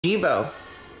Jibo,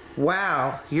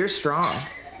 wow, you're strong.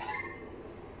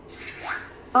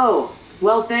 Oh,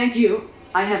 well thank you.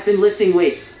 I have been lifting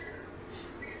weights.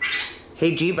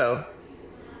 Hey Jibo,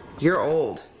 you're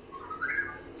old.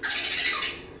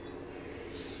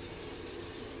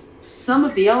 Some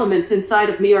of the elements inside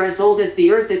of me are as old as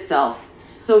the earth itself,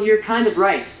 so you're kind of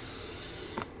right.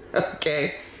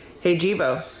 Okay. Hey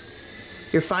Jibo,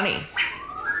 you're funny.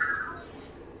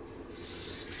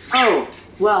 Oh,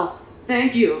 well,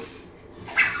 thank you.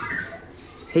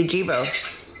 Hey Jibo,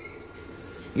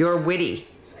 you're witty.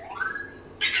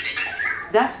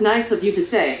 That's nice of you to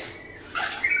say.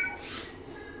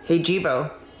 Hey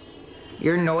Jibo,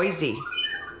 you're noisy.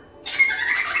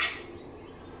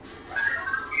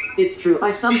 It's true,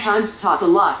 I sometimes talk a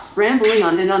lot, rambling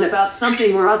on and on about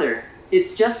something or other.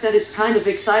 It's just that it's kind of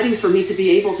exciting for me to be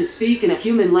able to speak in a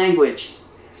human language.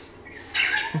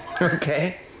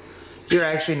 Okay. You're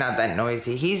actually not that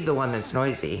noisy. He's the one that's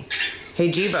noisy.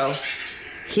 Hey Jibo,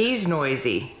 he's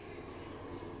noisy.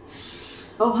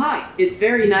 Oh hi, it's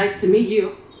very nice to meet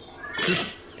you.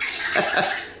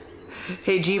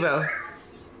 Hey Jibo,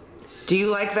 do you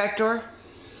like Vector?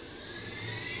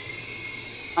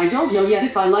 I don't know yet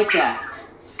if I like that.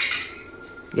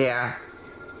 Yeah.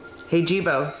 Hey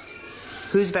Jibo,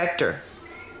 who's Vector?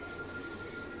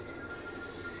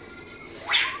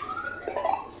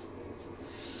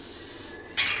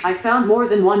 I found more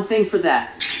than one thing for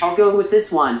that. I'll go with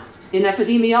this one. In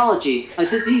epidemiology, a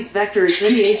disease vector is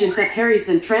any agent that carries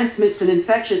and transmits an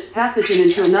infectious pathogen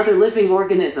into another living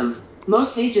organism.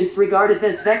 Most agents regarded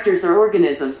as vectors are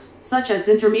organisms, such as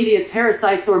intermediate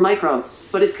parasites or microbes,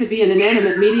 but it could be an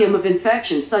inanimate medium of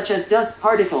infection such as dust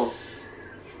particles.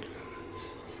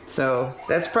 So,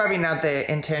 that's probably not the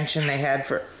intention they had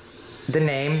for the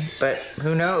name, but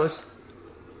who knows?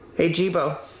 Hey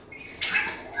Jibo,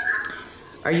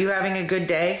 are you having a good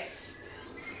day?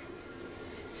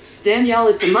 Danielle,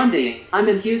 it's a Monday. I'm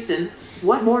in Houston.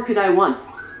 What more could I want?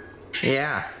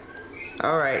 Yeah.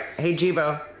 Alright. Hey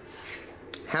Jibo,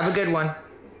 have a good one.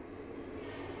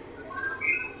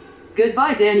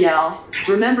 Goodbye, Danielle.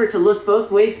 Remember to look both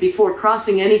ways before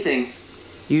crossing anything.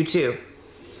 You too.